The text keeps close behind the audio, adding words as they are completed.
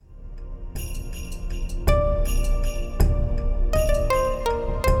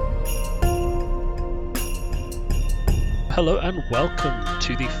Hello and welcome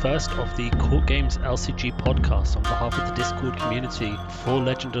to the first of the Court Games LCG podcast on behalf of the Discord community for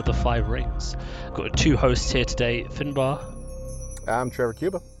Legend of the Five Rings. I've got two hosts here today, Finbar. I'm Trevor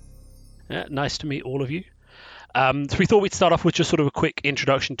Cuba. Nice to meet all of you. So we thought we'd start off with just sort of a quick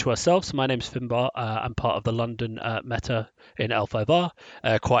introduction to ourselves. My name's Finbar. I'm part of the London meta in L5R,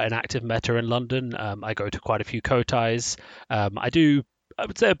 quite an active meta in London. I go to quite a few Kotais. I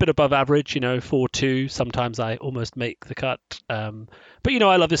would say a bit above average, 4-2. Sometimes I almost make the cut. But,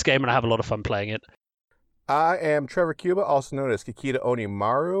 I love this game and I have a lot of fun playing it. I am Trevor Cuba, also known as Kikita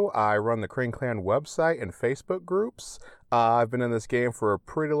Onimaru. I run the Crane Clan website and Facebook groups. I've been in this game for a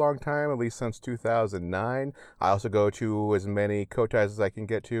pretty long time, at least since 2009. I also go to as many Kotais as I can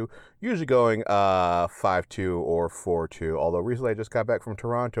get to, usually going 5-2 or 4-2, although recently I just got back from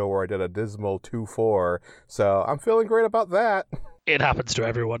Toronto where I did a dismal 2-4, so I'm feeling great about that. It happens to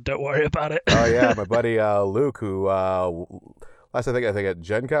everyone, don't worry about it. Oh yeah, my buddy Luke, who last I think at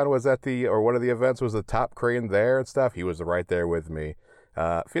Gen Con was at one of the events was the top crane there and stuff. He was right there with me.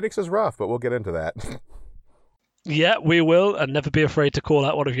 Phoenix is rough, but we'll get into that. Yeah, we will, and never be afraid to call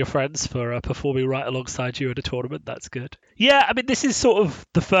out one of your friends for performing right alongside you at a tournament. That's good. Yeah, I mean, this is sort of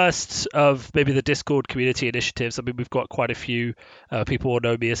the first of maybe the Discord community initiatives. I mean, we've got quite a few people will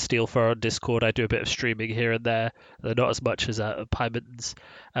know me as Steelfur on Discord. I do a bit of streaming here and there. They're not as much as Pymon's.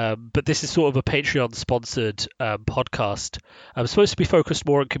 But this is sort of a Patreon-sponsored podcast. I'm supposed to be focused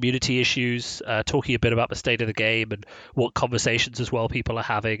more on community issues, talking a bit about the state of the game and what conversations as well people are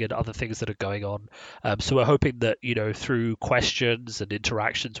having and other things that are going on. So we're hoping that, through questions and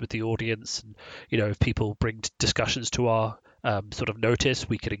interactions with the audience, and, if people bring discussions to our sort of notice,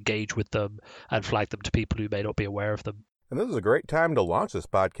 we can engage with them and flag them to people who may not be aware of them. And this is a great time to launch this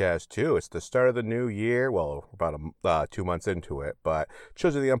podcast, too. It's the start of the new year. Well, about 2 months into it. But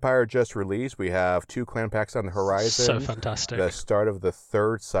Children of the Empire just released. We have 2 clan packs on the horizon. So fantastic. The start of the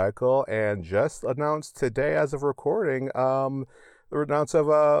 3rd cycle. And just announced today, as of recording, the announce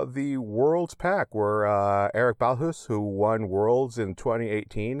of the Worlds pack, where Eric Balhus, who won Worlds in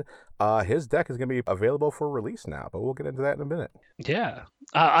 2018, his deck is going to be available for release now, but we'll get into that in a minute. Yeah,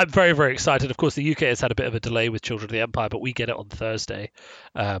 I'm very, very excited. Of course, the UK has had a bit of a delay with Children of the Empire, but we get it on Thursday,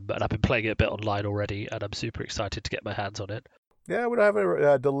 and I've been playing it a bit online already, and I'm super excited to get my hands on it. Yeah, we don't have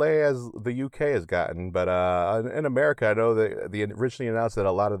a delay as the UK has gotten, but in America, I know that they originally announced that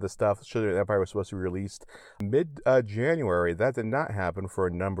a lot of the stuff, Children of the Empire, was supposed to be released mid-January. That did not happen for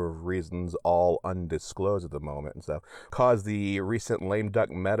a number of reasons, all undisclosed at the moment, and so caused the recent lame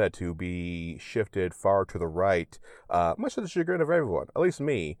duck meta to be shifted far to the right, much to the chagrin of everyone, at least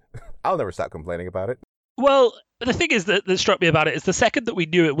me. I'll never stop complaining about it. Well, the thing is that struck me about it is the second that we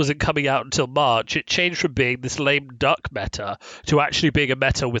knew it wasn't coming out until March, it changed from being this lame duck meta to actually being a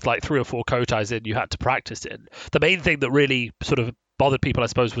meta with like 3 or 4 Kotais in you had to practice in. The main thing that really sort of bothered people, I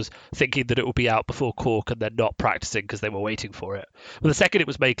suppose, was thinking that it would be out before Cork and then not practicing because they were waiting for it. But the second it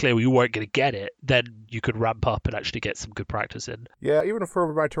was made clear you weren't going to get it, then you could ramp up and actually get some good practice in. Yeah, even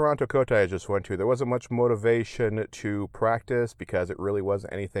for my Toronto Kotai I just went to, there wasn't much motivation to practice because it really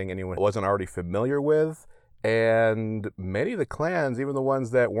wasn't anything anyone wasn't already familiar with. And many of the clans, even the ones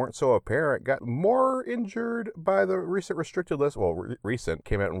that weren't so apparent, got more injured by the recent restricted list. Well, recent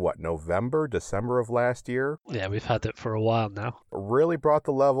came out in November, December of last year. Yeah, we've had it for a while now. Really brought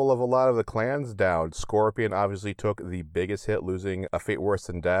the level of a lot of the clans down. Scorpion obviously took the biggest hit, losing a fate worse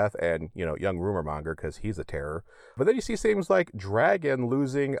than death, and, young Rumor Monger, because he's a terror. But then you see things like Dragon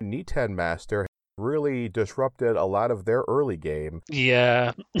losing Niten Master, really disrupted a lot of their early game.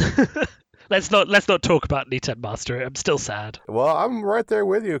 Yeah. Let's not talk about Niten Master. I'm still sad. Well, I'm right there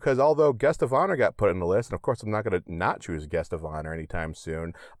with you because although Guest of Honor got put in the list, and of course I'm not going to not choose Guest of Honor anytime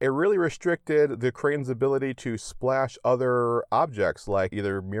soon, it really restricted the Crane's ability to splash other objects like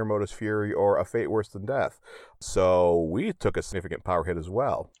either Miyamoto's Fury or a Fate Worse Than Death. So we took a significant power hit as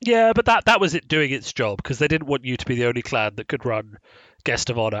well. Yeah, but that was it doing its job because they didn't want you to be the only clan that could run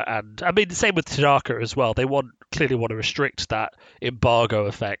Guest of Honor, and I mean the same with Tanaka as well. They clearly want to restrict that embargo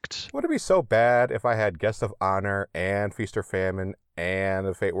effect. Would it be so bad if I had Guest of Honor and Feast or Famine and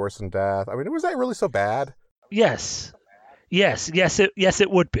a Fate Worse Than Death? I mean, was that really so bad? Yes,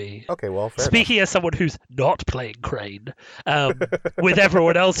 it would be. Okay, well, fair Speaking enough. as someone who's not playing Crane, with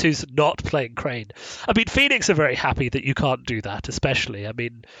everyone else who's not playing Crane, I mean, Phoenix are very happy that you can't do that, especially. I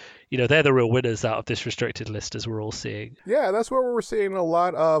mean, they're the real winners out of this restricted list, as we're all seeing. Yeah, that's where we're seeing a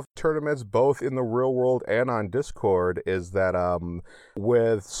lot of tournaments, both in the real world and on Discord, is that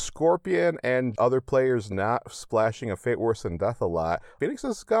with Scorpion and other players not splashing a Fate Worse Than Death a lot, Phoenix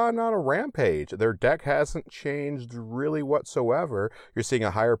has gone on a rampage. Their deck hasn't changed really whatsoever. You're seeing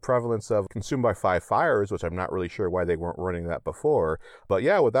a higher prevalence of Consumed by Five Fires, which I'm not really sure why they weren't running that before. But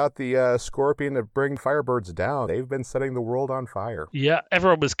yeah, without the Scorpion to bring Firebirds down, they've been setting the world on fire. Yeah,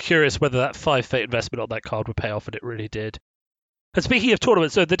 everyone was curious whether that 5 Fate investment on that card would pay off, and it really did. And speaking of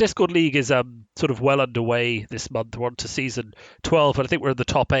tournaments, so the Discord League is sort of well underway this month. We're on to season 12, and I think we're in the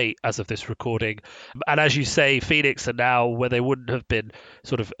top 8 as of this recording. And as you say, Phoenix are now, where they wouldn't have been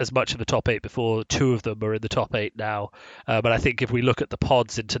sort of as much in the top 8 before, 2 of them are in the top 8 now. But I think if we look at the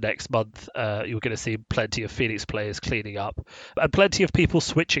pods into next month, you're going to see plenty of Phoenix players cleaning up. And plenty of people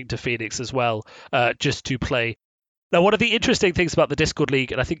switching to Phoenix as well, just to play. Now, one of the interesting things about the Discord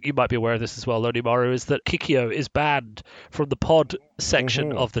League, and I think you might be aware of this as well, Lonimaru, is that Kikyo is banned from the pod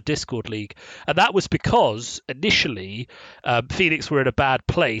section of the Discord League. And that was because, initially, Phoenix were in a bad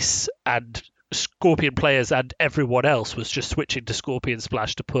place, and Scorpion players and everyone else was just switching to Scorpion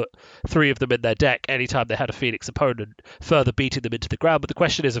Splash to put 3 of them in their deck anytime they had a Phoenix opponent, further beating them into the ground. But the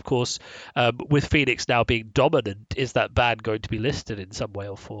question is, of course, with Phoenix now being dominant, is that ban going to be listed in some way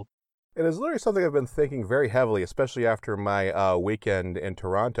or form? It is literally something I've been thinking very heavily, especially after my weekend in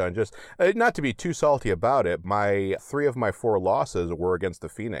Toronto. And just not to be too salty about it, 3 of my 4 losses were against the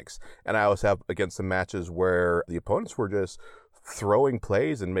Phoenix. And I always have against some matches where the opponents were just throwing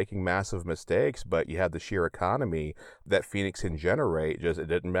plays and making massive mistakes, but you had the sheer economy that Phoenix can generate. Just, it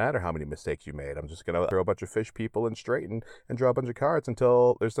didn't matter how many mistakes you made. I'm just going to throw a bunch of fish people in straighten and draw a bunch of cards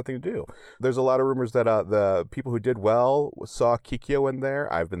until there's nothing to do. There's a lot of rumors that the people who did well saw Kikyo in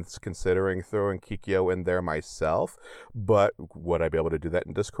there. I've been considering throwing Kikyo in there myself, but would I be able to do that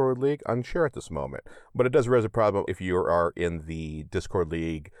in Discord League? Unsure at this moment. But it does raise a problem if you are in the Discord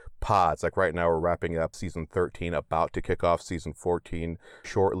League pods. Like right now, we're wrapping up season 13, about to kick off season 14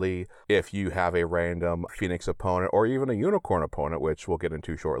 shortly. If you have a random Phoenix opponent or even a unicorn opponent, which we'll get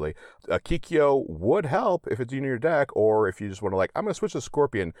into shortly, a Kikyo would help if it's in your deck, or if you just want to I'm going to switch to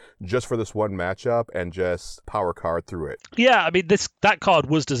Scorpion just for this one matchup and just power card through it. Yeah, I mean, that card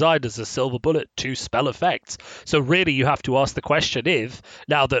was designed as a silver bullet to spell effects. So really, you have to ask the question if,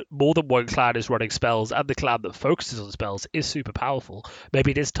 now that more than one clan is running spells and the clan that focuses on spells is super powerful,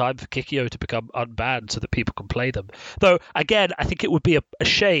 maybe it is time for Kikyo to become unbanned so that people can play them. Though, again, I think it would be a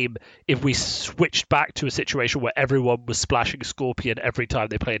shame if we switched back to a situation where everyone was splashing Scorpion every time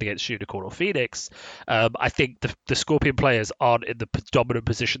they played against Unicorn or Phoenix. I think the Scorpion players aren't in the dominant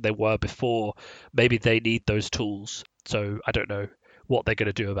position they were before. Maybe they need those tools. So I don't know what they're going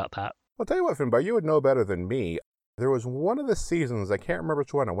to do about that. I'll tell you what, Finbar, you would know better than me. There was one of the seasons, I can't remember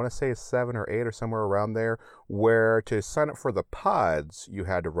which one, I want to say it's 7 or 8 or somewhere around there, where to sign up for the pods, you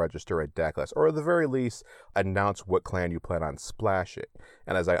had to register a deck list, or at the very least, announce what clan you plan on splashing.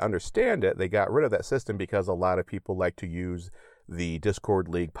 And as I understand it, they got rid of that system because a lot of people like to use the Discord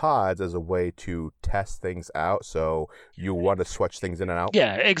League pods as a way to test things out, so you want to switch things in and out.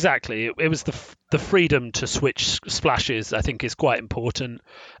 Yeah, exactly. It was the freedom to switch splashes, I think, is quite important,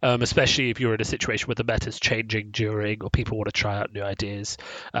 especially if you're in a situation where the meta's changing during, or people want to try out new ideas.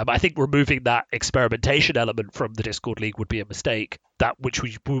 I think removing that experimentation element from the Discord League would be a mistake, that which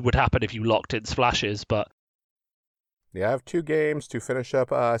would happen if you locked in splashes, but yeah, I have 2 games to finish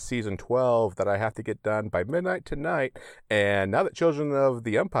up Season 12 that I have to get done by midnight tonight. And now that Children of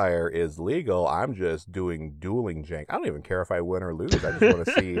the Empire is legal, I'm just doing dueling jank. I don't even care if I win or lose. I just want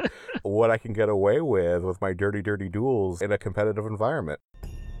to see what I can get away with my dirty, dirty duels in a competitive environment.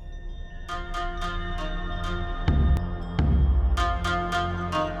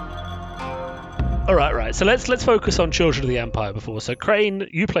 All right. So let's focus on Children of the Empire before. So Crane,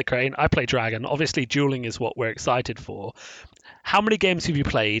 you play Crane, I play Dragon. Obviously, dueling is what we're excited for. How many games have you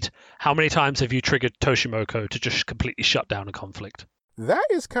played? How many times have you triggered Toshimoko to just completely shut down a conflict? That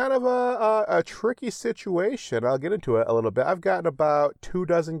is kind of a tricky situation. I'll get into it a little bit. I've gotten about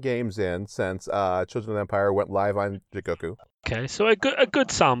 24 games in since Children of the Empire went live on Jigoku. Okay, so a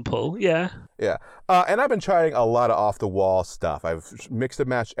good sample, yeah. Yeah, and I've been trying a lot of off-the-wall stuff. I've mixed and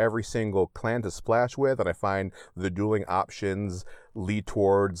matched every single clan to splash with, and I find the dueling options lead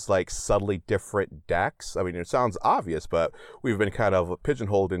towards subtly different decks. I mean, it sounds obvious, but we've been kind of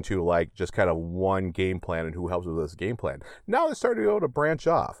pigeonholed into just kind of one game plan and who helps with this game plan. Now they're starting to be able to branch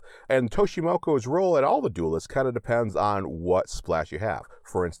off. And Toshimoko's role at all the duelists kind of depends on what splash you have.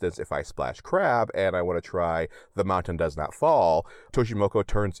 For instance, if I splash Crab and I want to try The Mountain Does Not Fall, Toshimoko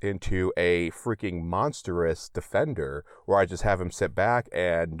turns into a freaking monstrous defender where I just have him sit back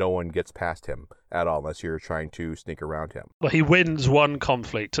and no one gets past him at all unless you're trying to sneak around him. Well, he wins one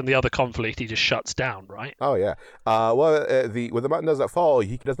conflict, and the other conflict he just shuts down, right? Oh, yeah. When The Mountain Does Not Fall,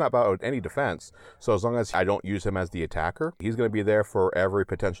 he does not bow out any defense. So as long as I don't use him as the attacker, he's going to be there for every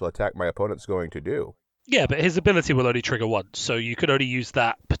potential attack my opponent's going to do. Yeah, but his ability will only trigger once, so you can only use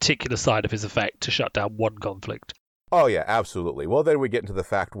that particular side of his effect to shut down one conflict. Oh, yeah, absolutely. Well, then we get into the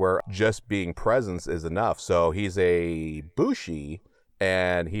fact where just being presence is enough. So he's a Bushi,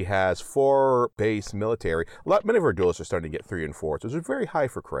 and he has 4 base military. Many of our duelists are starting to get 3 and 4, which is very high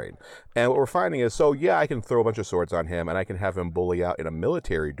for Crane. And what we're finding is, I can throw a bunch of swords on him, and I can have him bully out in a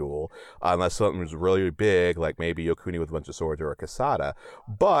military duel, unless something's really big, like maybe Yokuni with a bunch of swords or a Kasada.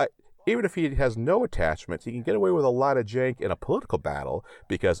 But even if he has no attachments, he can get away with a lot of jank in a political battle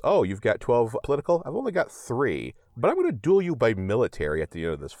because, you've got 12 political? I've only got 3, but I'm going to duel you by military at the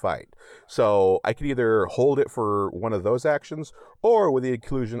end of this fight. So I can either hold it for one of those actions, or with the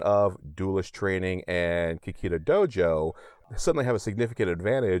inclusion of duelist training and Kikita Dojo, suddenly have a significant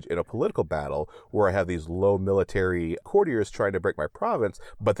advantage in a political battle where I have these low military courtiers trying to break my province,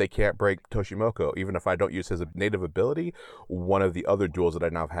 but they can't break Toshimoko. Even if I don't use his native ability, one of the other duels that I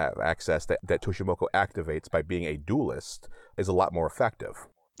now have access that Toshimoko activates by being a duelist is a lot more effective.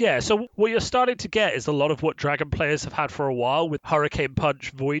 Yeah, so what you're starting to get is a lot of what Dragon players have had for a while with Hurricane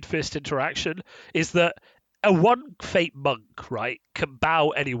Punch Void Fist interaction, is that a one fate monk, right, can bow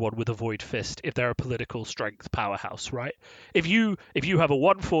anyone with a Void Fist if they're a political strength powerhouse, right? If you have a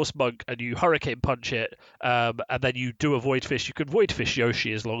one force monk and you Hurricane Punch it, and then you do a Void Fist, you can Void Fist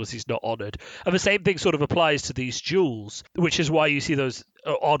Yoshi as long as he's not honored. And the same thing sort of applies to these duels, which is why you see those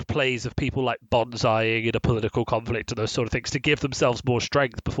odd plays of people like bonsaiing in a political conflict and those sort of things to give themselves more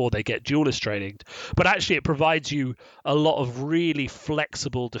strength before they get duelist training. But actually it provides you a lot of really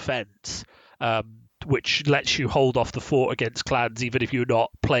flexible defense, which lets you hold off the fort against clans even if you're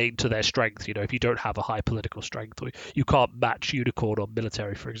not playing to their strength, if you don't have a high political strength, or you can't match Unicorn on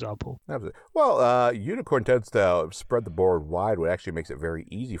military, for example. Absolutely. Well, Unicorn tends to spread the board wide, which actually makes it very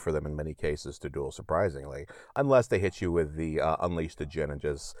easy for them in many cases to duel, surprisingly, unless they hit you with the Unleash the Djinn and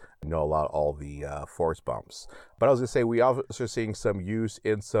just allow all the force bumps. But I was going to say, we also seeing some use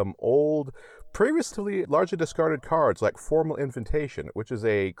in some old, previously largely discarded cards like Formal Invitation, which is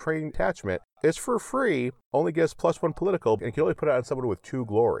a Crane attachment. It's for free, only gives +1 political, and you can only put it on someone with 2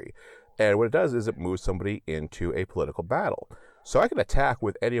 glory. And what it does is it moves somebody into a political battle. So I can attack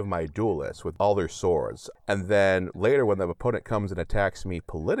with any of my duelists with all their swords. And then later when the opponent comes and attacks me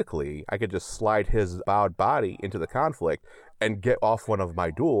politically, I could just slide his bowed body into the conflict and get off one of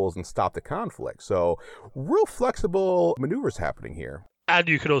my duels and stop the conflict. So real flexible maneuvers happening here. And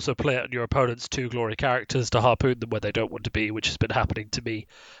you can also play it on your opponent's 2 glory characters to harpoon them where they don't want to be, which has been happening to me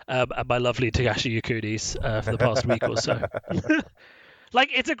and my lovely Togashi Yukunis for the past week or so.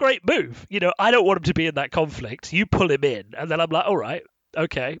 It's a great move. I don't want him to be in that conflict. You pull him in, and then I'm like, all right,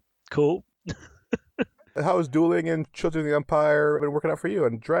 okay, cool. How is dueling in Children of the Empire been working out for you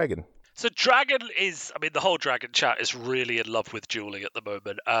and Dragon? So Dragon the whole Dragon chat is really in love with dueling at the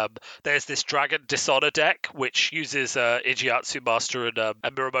moment. There's this Dragon Dishonor deck, which uses Ijiatsu Master and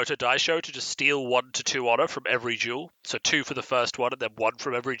Mirumoto Daisho to just steal 1 to 2 honor from every duel. So 2 for the first one, and then 1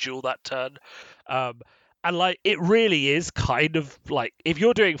 from every duel that turn. And it really is kind of like if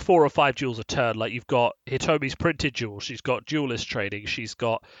you're doing 4 or 5 duels a turn, like you've got Hitomi's printed duel, she's got duelist training, she's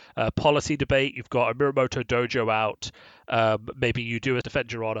got policy debate, you've got a Mirumoto Dojo out, maybe you do a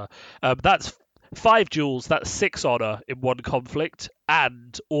Defend Your Honor. That's 5 duels, that's 6 honor in one conflict,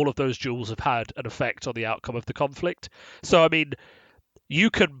 and all of those duels have had an effect on the outcome of the conflict. So,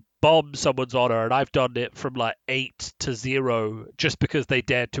 you can bomb someone's honor, and I've done it from 8 to 0 just because they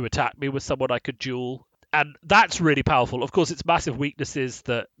dared to attack me with someone I could duel. And that's really powerful. Of course, its massive weaknesses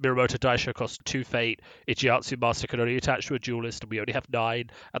that Mirumoto Daisho costs 2 fate, Ichiatsu Master can only attach to a duelist, and we only have 9,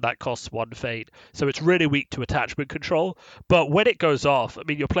 and that costs 1 fate. So it's really weak to attachment control. But when it goes off,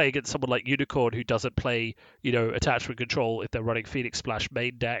 you're playing against someone like Unicorn who doesn't play, attachment control if they're running Phoenix Splash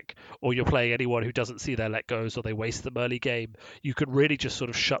main deck, or you're playing anyone who doesn't see their let goes or they waste them early game. You can really just sort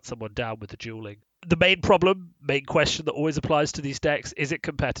of shut someone down with the dueling. The main question that always applies to these decks, is it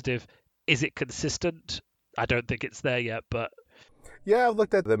competitive? Is it consistent? I don't think it's there yet, but... Yeah, I've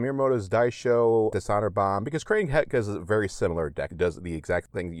looked at the Mirumoto's Daisho Dishonor Bomb, because Crane Heck is a very similar deck. It does the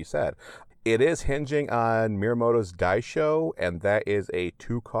exact thing that you said. It is hinging on Mirumoto's Daisho, and that is a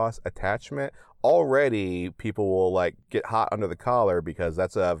 2-cost attachment already people will like get hot under the collar because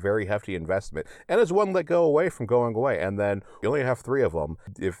that's a very hefty investment, and it's one that go away from going away, and then you only have 3 of them.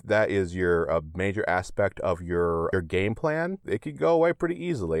 If that is your major aspect of your game plan, it could go away pretty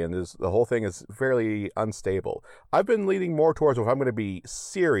easily, and the whole thing is fairly unstable. I've been leaning more towards, if I'm going to be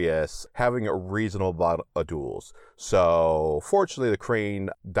serious, having a reasonable amount of duels. So fortunately the Crane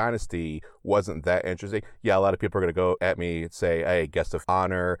Dynasty wasn't that interesting. Yeah, a lot of people are going to go at me and say, hey, Guest of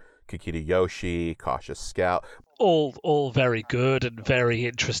Honor, Kikita Yoshi, Cautious Scout. All very good and very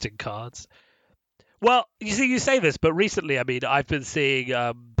interesting cards. Well, you see, you say this, but recently, I mean, I've been seeing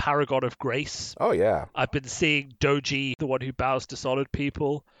Paragon of Grace. Oh, yeah. I've been seeing Doji, the one who bows Dishonored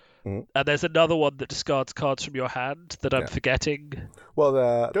people. Mhm. And there's another one that discards cards from your hand that I'm forgetting. Well,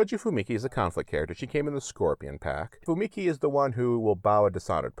 the Doji Fumiki is a conflict character. She came in the Scorpion pack. Fumiki is the one who will bow a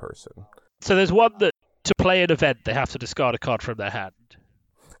Dishonored person. So there's one that, to play an event, they have to discard a card from their hand.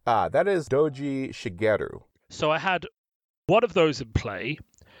 That is Doji Shigeru. So I had one of those in play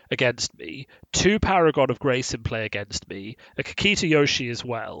against me, 2 Paragon of Grace in play against me, a Kikita Yoshi as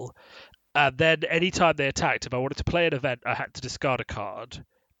well. And then anytime they attacked, if I wanted to play an event, I had to discard a card.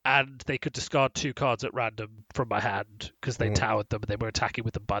 And they could discard 2 cards at random from my hand because they towered them and they were attacking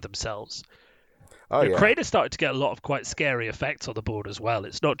with them by themselves. Crane has started to get a lot of quite scary effects on the board as well.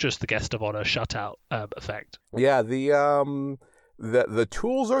 It's not just the Guest of Honor shutout effect. Yeah, the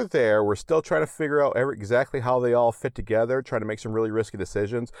tools are there. We're still trying to figure out exactly how they all fit together, trying to make some really risky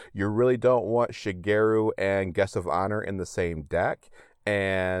decisions. You really don't want Shigeru and Guest of Honor in the same deck.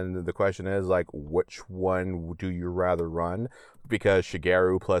 And the question is, like, which one do you rather run? Because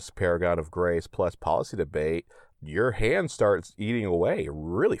Shigeru plus Paragon of Grace plus Policy Debate, your hand starts eating away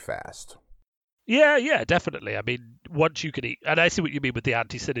really fast. Yeah, definitely. I mean, once you can eat, and I see what you mean with the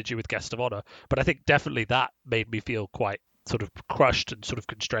anti-synergy with Guest of Honor, but I think definitely that made me feel quite sort of crushed and sort of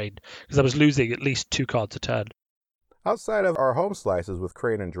constrained because I was losing at least 2 cards a turn. Outside of our home slices with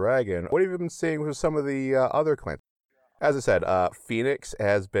Crane and Dragon, what have you been seeing with some of the other clans? As I said, Phoenix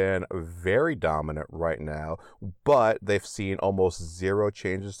has been very dominant right now, but they've seen almost 0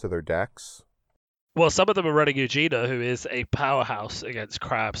 changes to their decks. Well, some of them are running Eugenia, who is a powerhouse against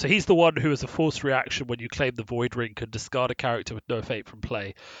Crab. So he's the one who is a forced reaction when you claim the Void Ring can discard a character with no fate from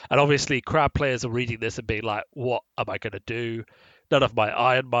play. And obviously, Crab players are reading this and being like, what am I going to do? None of my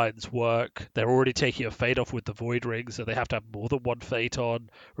Iron Minds work. They're already taking a fate off with the Void Ring, so they have to have more than one fate on.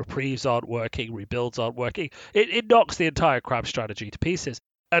 Reprieves aren't working. Rebuilds aren't working. It knocks the entire Crab strategy to pieces.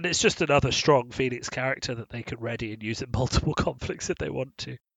 And it's just another strong Phoenix character that they can ready and use in multiple conflicts if they want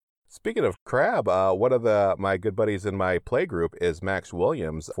to. Speaking of Crab, one of my good buddies in my play group is Max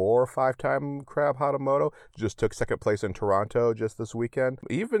Williams, 4 or 5-time Crab Hatamoto. Just took 2nd place in Toronto just this weekend.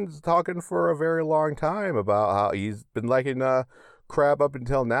 He's been talking for a very long time about how he's been liking Crab up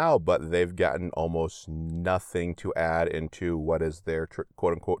until now, but they've gotten almost nothing to add into what is their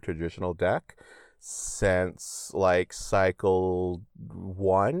quote-unquote traditional deck since like cycle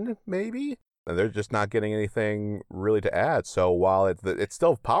 1, maybe? And they're just not getting anything really to add. So while it's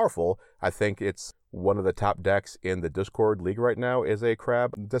still powerful, I think it's one of the top decks in the Discord League right now is a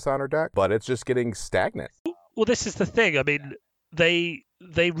Crab Dishonor deck, but it's just getting stagnant. Well, this is the thing. I mean, they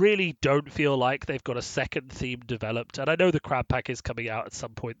really don't feel like they've got a second theme developed. And I know the Crab Pack is coming out at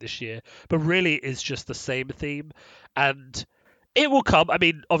some point this year, but really it's just the same theme. And it will come. I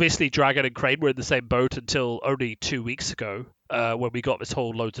mean, obviously Dragon and Crane were in the same boat until only 2 weeks ago when we got this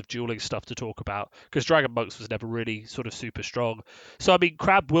whole loads of dueling stuff to talk about, because Dragon Monks was never really sort of super strong. So, I mean,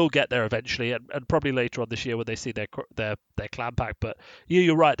 Crab will get there eventually, and probably later on this year when they see their clan pack. But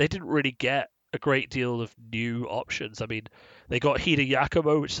you're right, they didn't really get a great deal of new options. I mean, they got Hida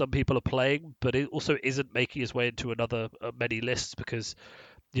Yakumo, which some people are playing, but it also isn't making his way into another many lists because,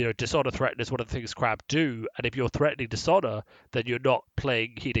 you know, Dishonor Threaten is one of the things Crab do, and if you're threatening Dishonor, then you're not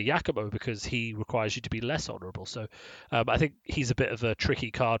playing Hida Yakumo because he requires you to be less honorable. So I think he's a bit of a tricky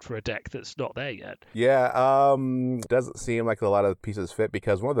card for a deck that's not there yet. Yeah, doesn't seem like a lot of pieces fit,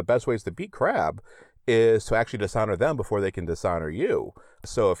 because one of the best ways to beat Crab is to actually dishonor them before they can dishonor you.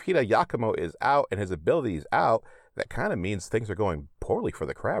 So if Hida Yakumo is out and his ability is out, that kind of means things are going poorly for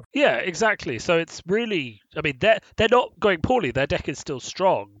the Crab. Yeah, exactly. So it's really, I mean, they're not going poorly. Their deck is still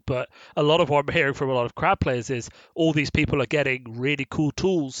strong, but a lot of what I'm hearing from a lot of Crab players is all these people are getting really cool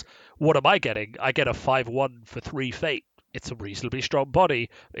tools. What am I getting? I get a 5/1 for 3 fate. It's a reasonably strong body.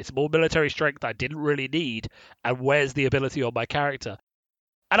 It's more military strength I didn't really need. And where's the ability on my character?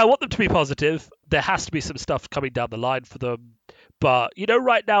 And I want them to be positive. There has to be some stuff coming down the line for them. But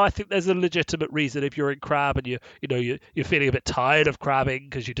right now I think there's a legitimate reason if you're in crab and you're feeling a bit tired of crabbing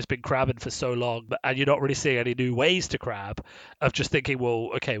because you've just been crabbing for so long and you're not really seeing any new ways to crab, of just thinking,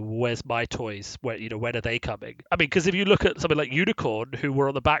 well, okay, where's my toys? When are they coming? I mean, because if you look at something like Unicorn, who were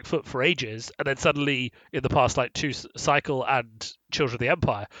on the back foot for ages, and then suddenly in the past like two Cycle and Children of the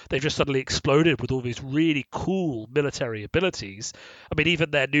Empire, they've just suddenly exploded with all these really cool military abilities. I mean,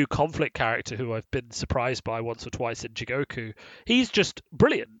 even their new conflict character, who I've been surprised by once or twice in Jigoku, he's just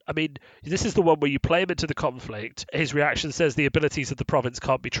brilliant. I mean, this is the one where you play him into the conflict. His reaction says the abilities of the province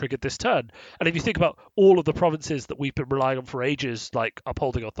can't be triggered this turn. And if you think about all of the provinces that we've been relying on for ages, like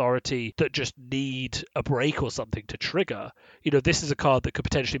Upholding Authority, that just need a break or something to trigger, this is a card that could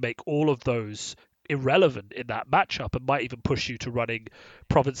potentially make all of those irrelevant in that matchup and might even push you to running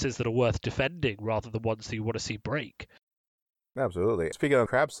provinces that are worth defending rather than ones that you want to see break. Absolutely. Speaking on the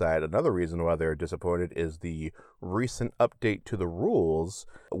crab side, another reason why they're disappointed is the recent update to the rules,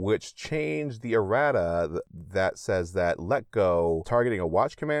 which changed the errata that says that let go targeting a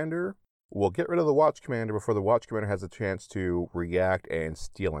watch commander will get rid of the watch commander before the watch commander has a chance to react and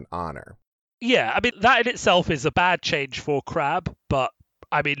steal an honor. Yeah, I mean, that in itself is a bad change for crab, but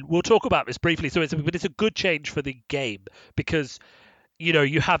I mean, we'll talk about this briefly. So it's a good change for the game because,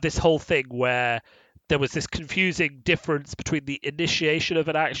 you have this whole thing where there was this confusing difference between the initiation of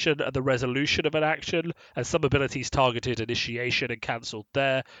an action and the resolution of an action, and some abilities targeted initiation and cancelled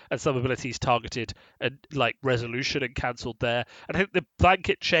there, and some abilities targeted like resolution and cancelled there. And I think the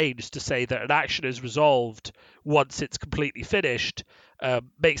blanket change to say that an action is resolved once it's completely finished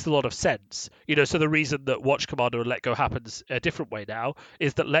makes a lot of sense. So the reason that Watch Commander and Let Go happens a different way now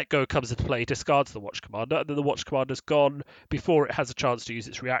is that Let Go comes into play, discards the Watch Commander, and then the Watch Commander's gone before it has a chance to use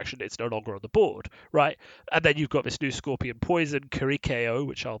its reaction. It's no longer on the board, right? And then you've got this new Scorpion Poison, Kirikeo,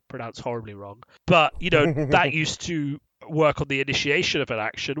 which I'll pronounce horribly wrong. But, that used to work on the initiation of an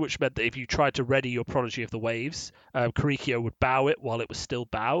action, which meant that if you tried to ready your Prodigy of the Waves, Kirikeo would bow it while it was still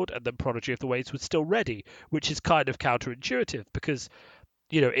bowed, and then Prodigy of the Waves would still ready, which is kind of counterintuitive because,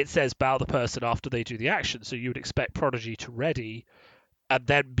 it says bow the person after they do the action, so you would expect Prodigy to ready and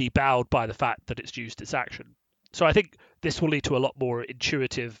then be bowed by the fact that it's used its action. So I think this will lead to a lot more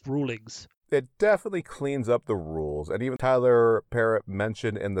intuitive rulings. It definitely cleans up the rules, and even Tyler Parrott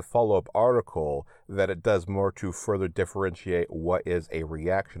mentioned in the follow-up article that it does more to further differentiate what is a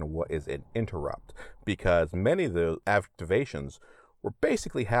reaction and what is an interrupt, because many of the activations were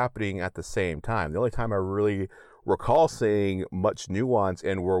basically happening at the same time. The only time I really recall seeing much nuance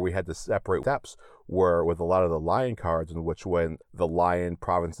in where we had to separate steps were with a lot of the Lion cards, in which when the Lion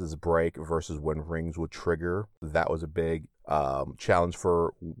provinces break versus when rings would trigger, that was a big challenge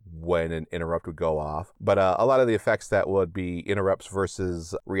for when an interrupt would go off. But a lot of the effects that would be interrupts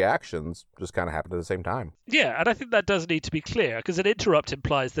versus reactions just kind of happened at the same time. Yeah, and I think that does need to be clear, because an interrupt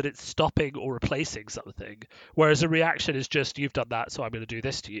implies that it's stopping or replacing something, whereas a reaction is just, you've done that, so I'm going to do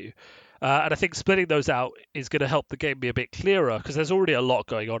this to you. And I think splitting those out is going to help the game be a bit clearer, because there's already a lot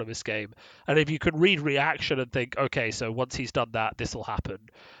going on in this game. And if you can read reaction and think, okay, so once he's done that, this will happen,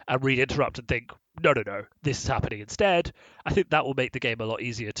 and read interrupt and think, no, this is happening instead, I think that will make the game a lot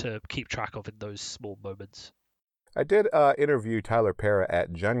easier to keep track of in those small moments. I did interview Tyler Parrott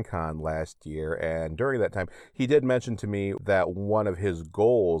at Gen Con last year, and during that time, he did mention to me that one of his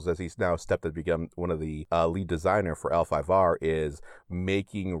goals, as he's now stepped to become one of the lead designer for L5R, is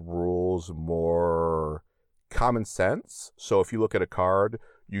making rules more common sense. So if you look at a card,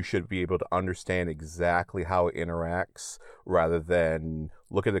 you should be able to understand exactly how it interacts, rather than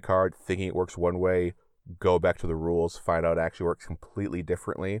look at the card, thinking it works one way, go back to the rules, find out it actually works completely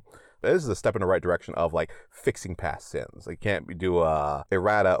differently. This is a step in the right direction of like fixing past sins. You can't do a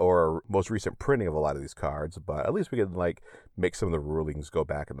errata or a most recent printing of a lot of these cards, but at least we can like make some of the rulings go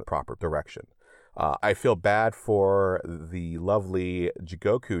back in the proper direction. I feel bad for the lovely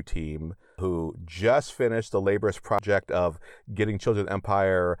Jigoku team who just finished the laborious project of getting Children of the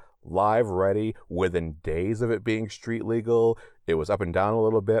Empire live ready within days of it being street legal. It was up and down a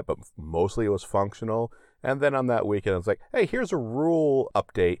little bit, but mostly it was functional. And then on that weekend, it's like, hey, here's a rule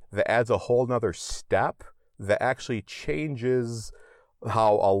update that adds a whole nother step that actually changes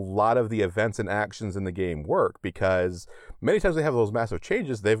how a lot of the events and actions in the game work, because many times they have those massive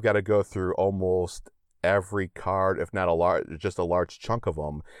changes, they've got to go through almost every card, if not just a large chunk of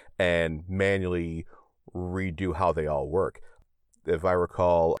them, and manually redo how they all work. If I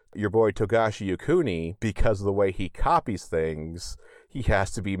recall, your boy Togashi Yukuni, because of the way he copies things, he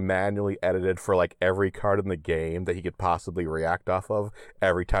has to be manually edited for like every card in the game that he could possibly react off of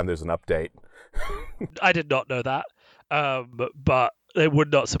every time there's an update. I did not know that. But It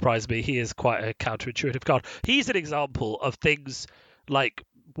would not surprise me. He is quite a counterintuitive card. He's an example of things like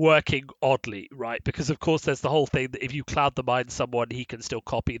working oddly, right? Because of course there's the whole thing that if you cloud the mind someone, he can still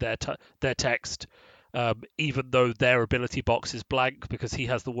copy their text, even though their ability box is blank because he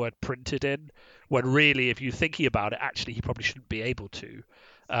has the word printed in. When really, if you're thinking about it, actually he probably shouldn't be able to.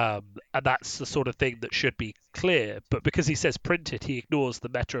 And that's the sort of thing that should be clear. But because he says printed, he ignores the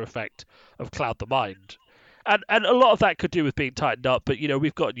meta effect of cloud the mind. And a lot of that could do with being tightened up, but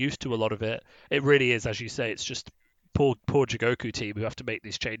we've gotten used to a lot of it. It really is, as you say, it's just poor Jigoku team who have to make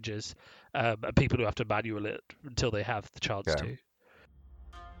these changes, and people who have to manual it until they have the chance to.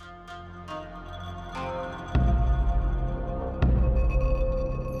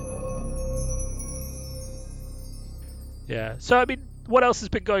 Yeah. So I mean, what else has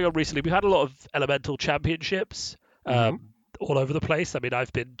been going on recently? We've had a lot of Elemental Championships. All over the place. I mean,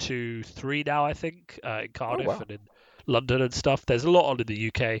 I've been to 3 now, I think, in Cardiff and in London and stuff. There's a lot on in the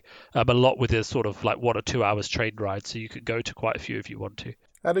UK, a lot with this sort of like 1 or 2 hours train ride, so you can go to quite a few if you want to.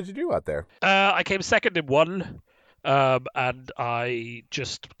 How did you do out there? I came second in one, and I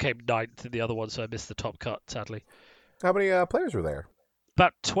just came ninth in the other one, so I missed the top cut, sadly. How many players were there?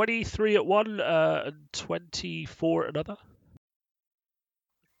 About 23 at one and 24 at another.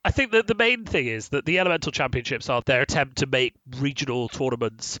 I think that the main thing is that the Elemental Championships are their attempt to make regional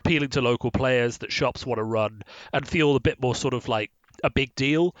tournaments appealing to local players that shops want to run and feel a bit more sort of like a big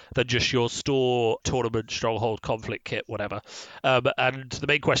deal than just your store tournament, stronghold, conflict kit, whatever. And the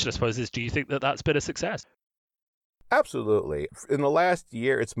main question, I suppose, is do you think that that's been a success? Absolutely. In the last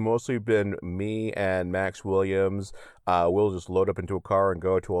year, it's mostly been me and Max Williams. We'll just load up into a car and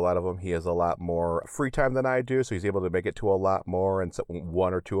go to a lot of them. He has a lot more free time than I do, so he's able to make it to a lot more. And so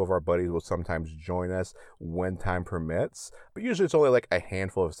 1 or 2 of our buddies will sometimes join us when time permits. But usually it's only like a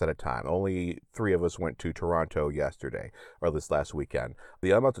handful of us at a time. Only 3 of us went to Toronto yesterday, or this last weekend.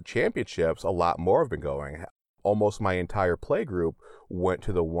 The Elemental Championships, a lot more have been going. Almost my entire play group went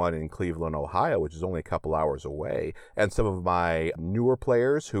to the one in Cleveland, Ohio, which is only a couple hours away. And some of my newer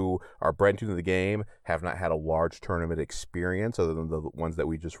players who are brand new to the game have not had a large tournament experience other than the ones that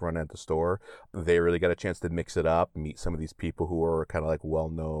we just run at the store. They really got a chance to mix it up, meet some of these people who are kind of like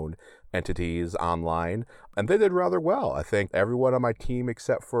well-known entities online, and they did rather well. I think everyone on my team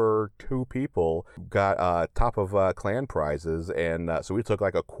except for 2 people got top of clan prizes, and so we took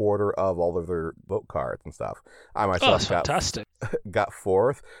like a quarter of all of their vote cards and stuff. I myself fantastic. got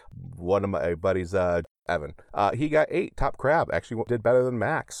 4th. One of my buddies, Evan, he got 8 top crab. Actually did better than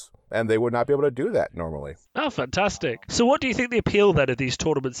Max. And they would not be able to do that normally. Oh, fantastic. So what do you think the appeal then of these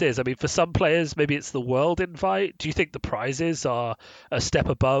tournaments is? I mean, for some players, maybe it's the world invite. Do you think the prizes are a step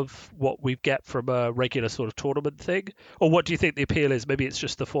above what we get from a regular sort of tournament thing? Or what do you think the appeal is? Maybe it's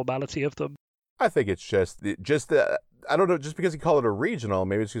just the formality of them? I think it's just the I don't know, just because you call it a regional,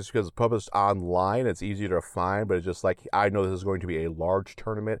 maybe it's just because it's published online, it's easier to find, but it's just like, I know this is going to be a large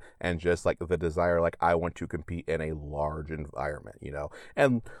tournament, and just like the desire, like, I want to compete in a large environment,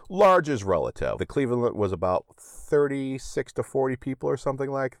 and large is relative. The Cleveland was about 36 to 40 people or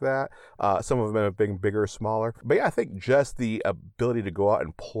something like that. Some of them have been bigger or smaller, but yeah, I think just the ability to go out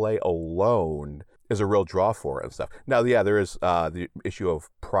and play alone is a real draw for it and stuff. Now, yeah, there is the issue of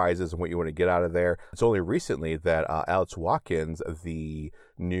prizes and what you want to get out of there. It's only recently that Alex Watkins, the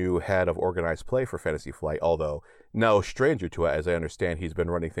new head of organized play for Fantasy Flight, although no stranger to it, as I understand, he's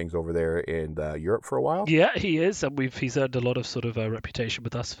been running things over there in Europe for a while. Yeah, he is, and he's earned a lot of sort of reputation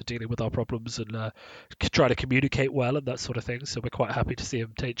with us for dealing with our problems and trying to communicate well and that sort of thing. So we're quite happy to see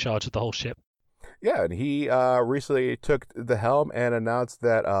him take charge of the whole ship. Yeah, and he recently took the helm and announced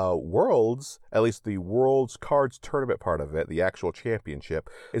that Worlds, at least the Worlds Cards Tournament part of it, the actual championship,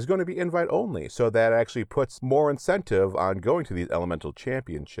 is going to be invite only. So that actually puts more incentive on going to these Elemental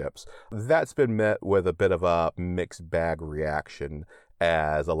Championships. That's been met with a bit of a mixed bag reaction,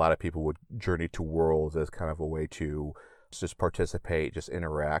 as a lot of people would journey to Worlds as kind of a way to just participate, just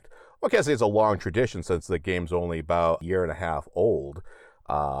interact. Well, I can't say it's a long tradition since the game's only about a year and a half old.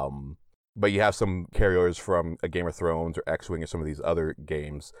 But you have some carryovers from a Game of Thrones or X-Wing or some of these other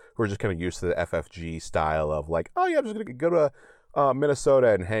games who are just kind of used to the FFG style of like, oh yeah, I'm just going to go to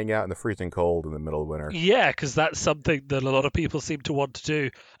Minnesota and hang out in the freezing cold in the middle of winter. Yeah, because that's something that a lot of people seem to want to do.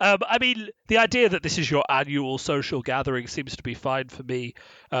 I mean, the idea that this is your annual social gathering seems to be fine for me.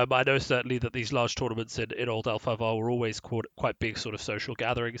 I know certainly that these large tournaments in Old Elphaba were always quite big sort of social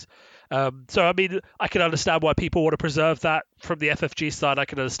gatherings. So, I mean, I can understand why people want to preserve that from the FFG side. I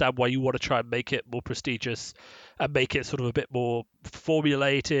can understand why you want to try and make it more prestigious. and make it sort of a bit more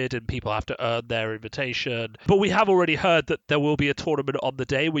formulated and people have to earn their invitation. But we have already heard that there will be a tournament on the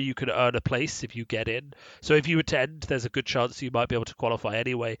day where you can earn a place if you get in. So if you attend, there's a good chance you might be able to qualify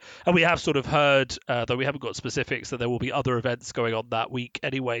anyway. And we have sort of heard, though we haven't got specifics, that there will be other events going on that week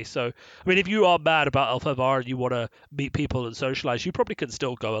anyway. So, I mean, if you are mad about LFMR and you want to meet people and socialize, you probably can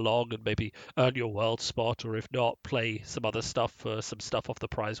still go along and maybe earn your world spot, or if not, play some other stuff for some stuff off the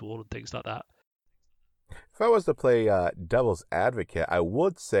prize wall and things like that. If I was to play devil's advocate, I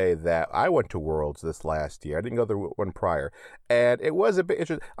would say that I went to Worlds this last year. I didn't go the one prior. And it was a bit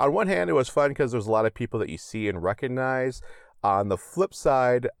interesting. On one hand, it was fun because there's a lot of people that you see and recognize. On the flip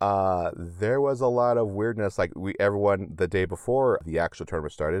side, there was a lot of weirdness. Like everyone the day before the actual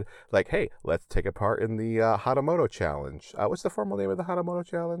tournament started, like, hey, let's take a part in the Hatamoto Challenge. What's the formal name of the Hatamoto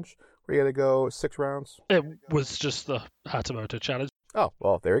Challenge? Where you got to go 6 rounds? It was just the Hatamoto Challenge. Oh,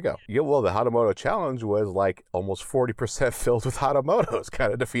 well, there you go. Yeah, well, the Hatamoto Challenge was like almost 40% filled with Hatamotos.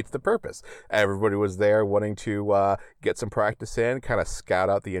 Kind of defeats the purpose. Everybody was there wanting to get some practice in, kind of scout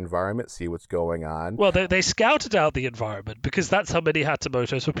out the environment, see what's going on. Well, they scouted out the environment because that's how many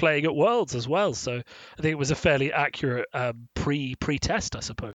Hatamotos were playing at Worlds as well. So I think it was a fairly accurate pre-test, I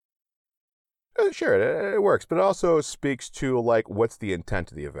suppose. Sure, it works, but it also speaks to like what's the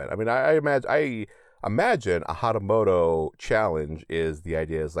intent of the event. I mean, I imagine a Hatamoto challenge is the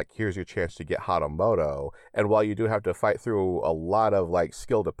idea is like, here's your chance to get Hatamoto. And while you do have to fight through a lot of like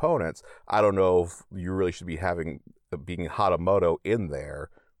skilled opponents, I don't know if you really should be being Hatamoto in there,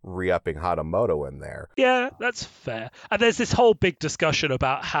 re-upping Hatamoto in there. Yeah, that's fair. And there's this whole big discussion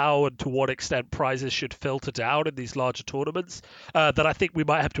about how and to what extent prizes should filter down in these larger tournaments that I think we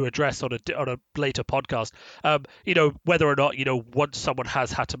might have to address on a later podcast. Whether or not, once someone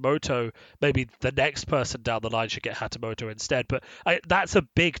has Hatamoto, maybe the next person down the line should get Hatamoto instead. But that's a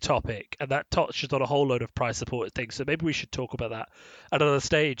big topic, and that touches on a whole load of prize supported things. So maybe we should talk about that at another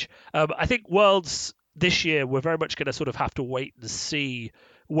stage. I think Worlds this year, we're very much going to sort of have to wait and see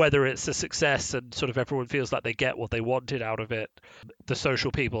whether it's a success and sort of everyone feels like they get what they wanted out of it, the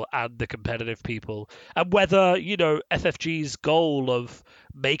social people and the competitive people, and whether, FFG's goal of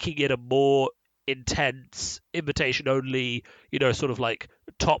making it a more intense invitation only, sort of like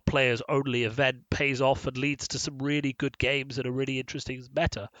top players only event pays off and leads to some really good games and a really interesting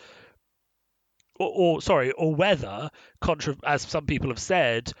meta. Or whether, as some people have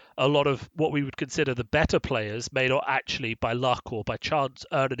said, a lot of what we would consider the better players may not actually, by luck or by chance,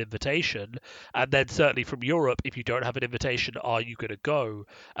 earn an invitation. And then certainly from Europe, if you don't have an invitation, are you going to go?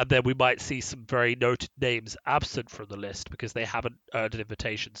 And then we might see some very noted names absent from the list because they haven't earned an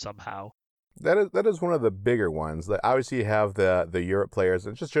invitation somehow. That is one of the bigger ones. Obviously, you have the Europe players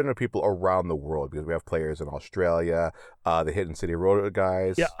and just general people around the world because we have players in Australia, the Hidden City Road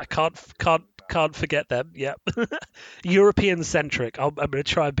guys. Yeah, I can't forget them. Yeah, European centric. I'm going to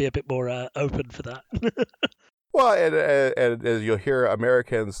try and be a bit more open for that. Well, and as you'll hear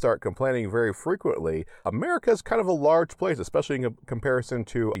Americans start complaining very frequently, America's kind of a large place, especially in comparison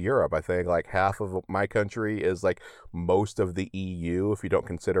to Europe. I think like half of my country is like most of the EU, if you don't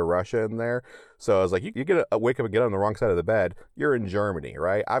consider Russia in there. So I was like, you get wake up and get on the wrong side of the bed, you're in Germany,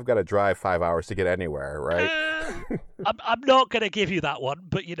 right? I've got to drive 5 hours to get anywhere, right? I'm not going to give you that one,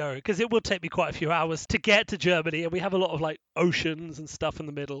 but because it will take me quite a few hours to get to Germany, and we have a lot of like oceans and stuff in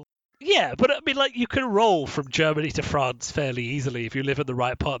the middle. Yeah, but I mean, like, you can roll from Germany to France fairly easily if you live in the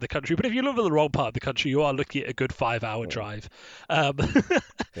right part of the country. But if you live in the wrong part of the country, you are looking at a good 5-hour drive.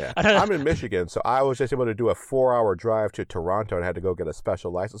 Yeah, I'm in Michigan, so I was just able to do a 4-hour drive to Toronto and had to go get a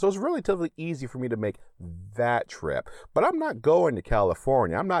special license. So it's relatively easy for me to make that trip. But I'm not going to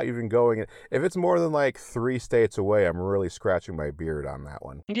California. I'm not even going. If it's more than like 3 states away, I'm really scratching my beard on that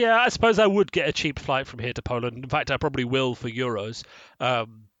one. Yeah, I suppose I would get a cheap flight from here to Poland. In fact, I probably will for euros.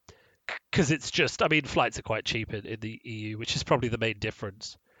 Because it's just, I mean, flights are quite cheap in the EU, which is probably the main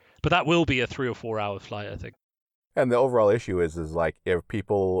difference. But that will be a 3 or 4 hour flight, I think. And the overall issue is like if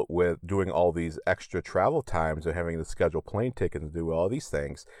people with doing all these extra travel times and having to schedule plane tickets and do all these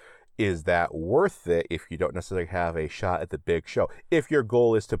things, is that worth it if you don't necessarily have a shot at the big show? If your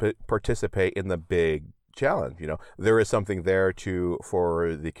goal is to participate in the big challenge, there is something there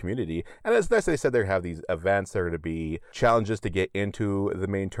for the community. And as they said, they have these events. There are going to be challenges to get into the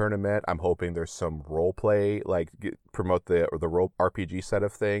main tournament. I'm hoping there's some role play, like promote the role RPG set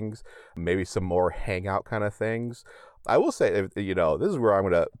of things, maybe some more hangout kind of things. I will say, this is where I'm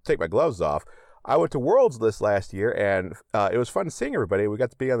going to take my gloves off. I went to Worlds this last year, and it was fun seeing everybody. We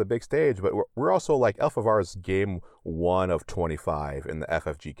got to be on the big stage, but we're also like Alphavar's game 1 of 25 in the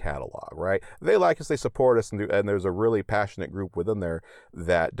FFG catalog, right? They like us, they support us, and there's a really passionate group within there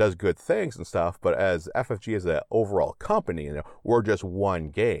that does good things and stuff. But as FFG as an overall company, we're just one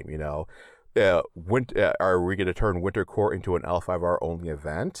game, are we going to turn Winter Court into an L5R only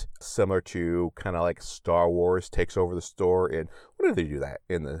event, similar to kind of like Star Wars takes over the store in, when did they do that?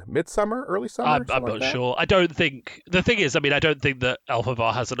 In the midsummer, early summer? I'm not sure. I don't think, the thing is, I don't think that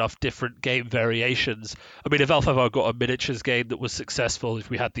L5R has enough different game variations. If L5R got a miniatures game that was successful, if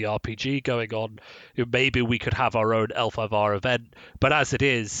we had the RPG going on, maybe we could have our own L5R event. But as it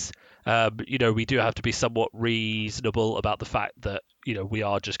is, we do have to be somewhat reasonable about the fact that, we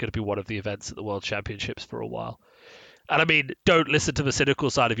are just going to be one of the events at the World Championships for a while. And don't listen to the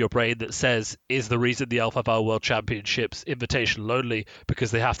cynical side of your brain that says, is the reason the L5R World Championships invitational only because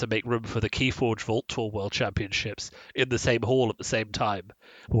they have to make room for the Keyforge Vault Tour World Championships in the same hall at the same time?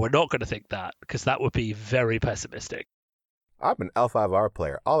 But we're not going to think that, because that would be very pessimistic. I'm an L5R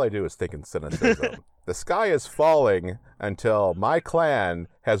player. All I do is think in cynicism. The sky is falling until my clan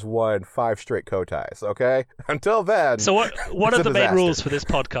has won 5 straight Kotais, okay? Until then, so one of the main rules for this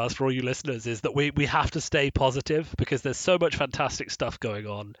podcast, for all you listeners, is that we have to stay positive, because there's so much fantastic stuff going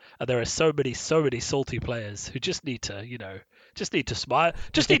on, and there are so many salty players who just need to,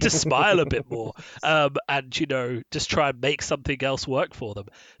 smile a bit more, and just try and make something else work for them.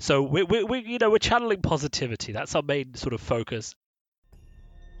 So we're channeling positivity. That's our main sort of focus.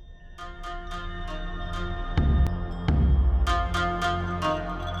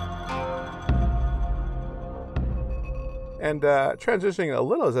 And transitioning a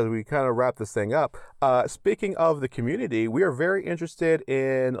little as we kind of wrap this thing up, speaking of the community, we are very interested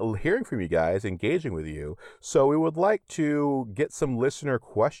in hearing from you guys, engaging with you. So we would like to get some listener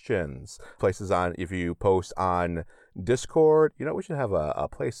questions. Places on, if you post on Discord, we should have a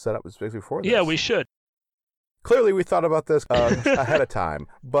place set up specifically for this. Yeah, we should. Clearly, we thought about this ahead of time,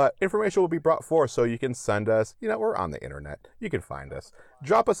 but information will be brought forth so you can send us, we're on the internet. You can find us.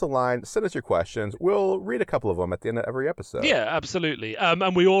 Drop us a line, send us your questions. We'll read a couple of them at the end of every episode. Yeah, absolutely.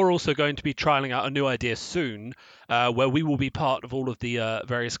 And we are also going to be trialing out a new idea soon, where we will be part of all of the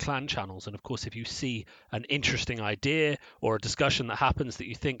various clan channels. And of course, if you see an interesting idea or a discussion that happens that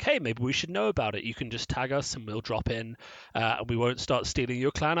you think, hey, maybe we should know about it, you can just tag us and we'll drop in. And we won't start stealing your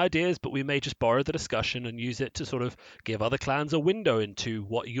clan ideas, but we may just borrow the discussion and use it to sort of give other clans a window into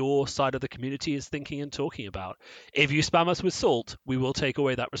what your side of the community is thinking and talking about. If you spam us with salt, we will take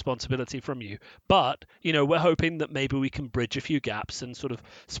away that responsibility from you. But, we're hoping that maybe we can bridge a few gaps and sort of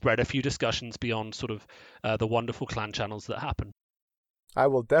spread a few discussions beyond sort of the wonderful clan channels that happen. I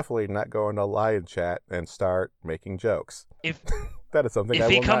will definitely not go into Lion Chat and start making jokes. That is something I will not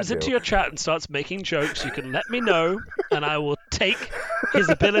do. If he comes into your chat and starts making jokes, you can let me know, and I will take his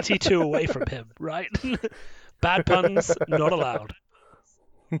ability to away from him, right? Bad puns not allowed.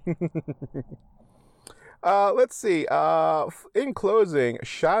 Let's see. In closing,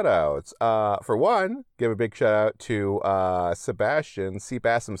 shout-outs. For one, give a big shout-out to Sebastian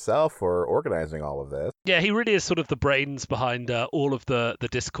Seabass himself for organizing all of this. Yeah, he really is sort of the brains behind all of the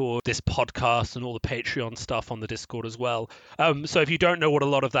Discord, this podcast, and all the Patreon stuff on the Discord as well. So if you don't know what a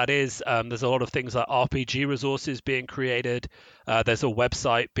lot of that is, there's a lot of things like RPG resources being created. There's a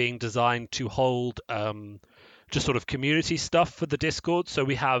website being designed to hold just sort of community stuff for the Discord. So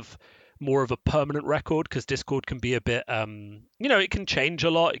we have more of a permanent record, because Discord can be a bit, it can change a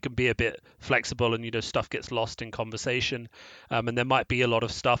lot. It can be a bit flexible, and, stuff gets lost in conversation. And there might be a lot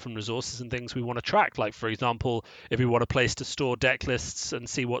of stuff and resources and things we want to track. Like, for example, if we want a place to store deck lists and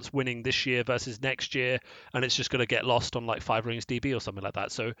see what's winning this year versus next year, and it's just going to get lost on like 5RingsDB or something like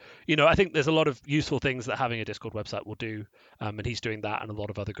that. So, I think there's a lot of useful things that having a Discord website will do. And he's doing that and a lot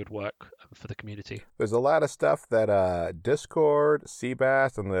of other good work for the community. There's a lot of stuff that Discord,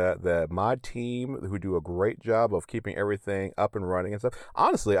 Seabass, and the mod team who do a great job of keeping everything up and running and stuff.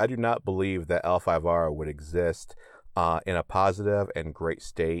 Honestly, I do not believe that L5R would exist in a positive and great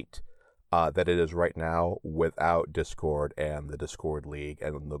state that it is right now without Discord and the Discord League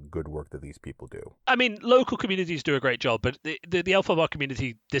and the good work that these people do. Local communities do a great job, but the L5R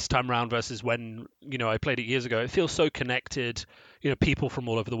community this time around versus when, I played it years ago, it feels so connected. People from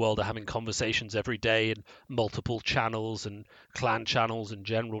all over the world are having conversations every day in multiple channels and clan channels and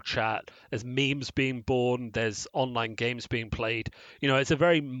general chat. There's memes being born. There's online games being played. It's a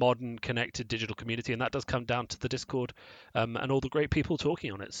very modern, connected digital community, and that does come down to the Discord and all the great people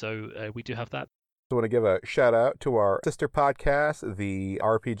talking on it. So we do have that. I want to give a shout out to our sister podcast, the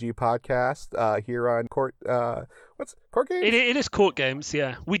RPG podcast, here on Court. What's Court Games? It is Court Games.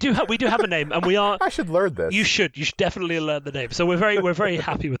 Yeah, we do have a name, and we are. I should learn this. You should definitely learn the name. So we're very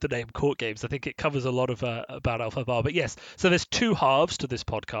happy with the name Court Games. I think it covers a lot of about Alpha Bar. But yes, so there's two halves to this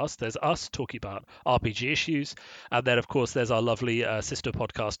podcast. There's us talking about RPG issues, and then of course there's our lovely sister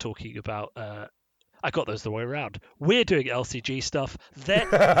podcast talking about. I got those the way around. We're doing LCG stuff. They're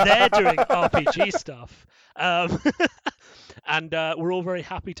doing RPG stuff, and we're all very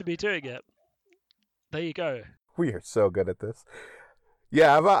happy to be doing it. There you go. We are so good at this.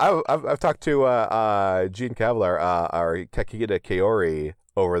 Yeah, I've talked to Jean Kevlar, our Kakita Kaori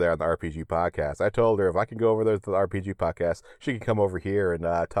over there on the RPG podcast. I told her if I can go over there to the RPG podcast, she can come over here and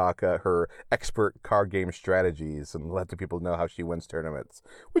talk her expert card game strategies and let the people know how she wins tournaments,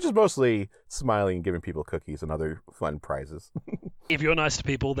 which is mostly smiling and giving people cookies and other fun prizes. If you're nice to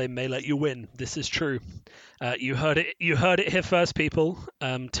people, they may let you win. This is true. You heard it here first, people.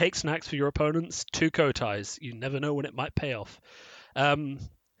 Take snacks for your opponents. 2 Kotais. You never know when it might pay off.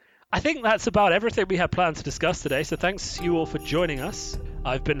 I think that's about everything we had planned to discuss today, so thanks you all for joining us.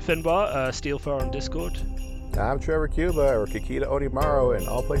 I've been Finbar, Steelfar on Discord. I'm Trevor Cuba, or Kakita Onimaru, in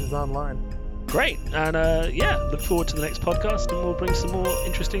all places online. Great, and look forward to the next podcast, and we'll bring some more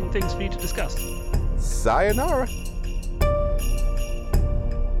interesting things for you to discuss. Sayonara!